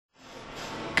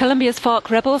Colombia's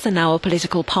FARC rebels are now a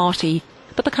political party,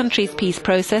 but the country's peace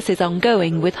process is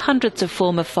ongoing, with hundreds of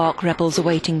former FARC rebels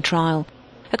awaiting trial.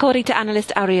 According to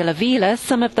analyst Ariel Avila,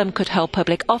 some of them could hold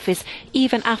public office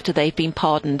even after they've been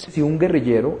pardoned.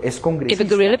 If a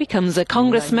guerrilla becomes a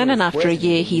congressman and after a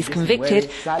year he's convicted,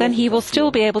 then he will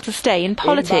still be able to stay in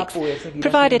politics,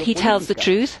 provided he tells the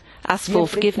truth, asks for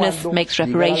forgiveness, makes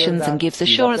reparations and gives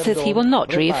assurances he will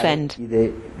not re-offend.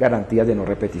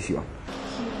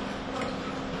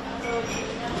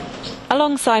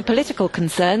 Alongside political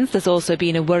concerns, there's also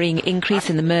been a worrying increase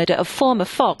in the murder of former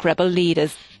FARC rebel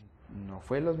leaders.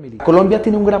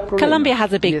 Colombia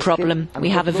has a big problem. We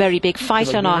have a very big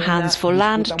fight on our hands for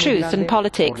land, truth and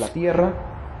politics.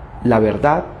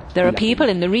 There are people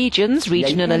in the regions,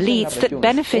 regional elites, that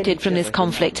benefited from this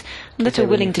conflict and that are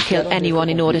willing to kill anyone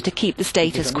in order to keep the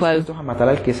status quo.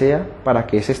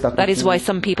 That is why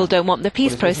some people don't want the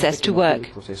peace process to work.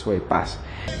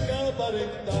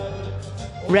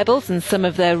 Rebels and some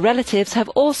of their relatives have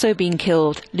also been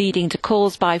killed, leading to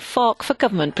calls by FARC for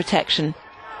government protection.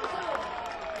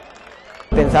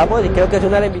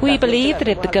 We believe that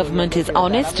if the government is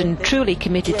honest and truly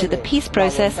committed to the peace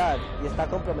process,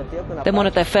 then one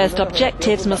of their first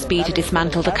objectives must be to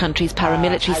dismantle the country's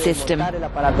paramilitary system.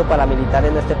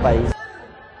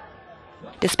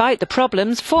 Despite the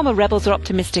problems, former rebels are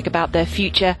optimistic about their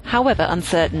future, however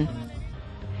uncertain.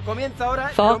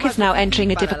 FARC is now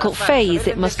entering a difficult phase.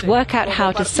 It must work out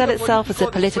how to sell itself as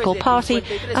a political party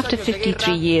after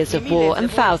 53 years of war and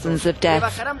thousands of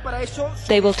deaths.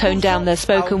 They will tone down their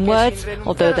spoken words,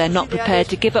 although they're not prepared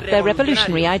to give up their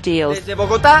revolutionary ideals. Desde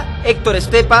Bogotá, Héctor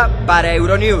Estepa para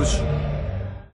Euronews.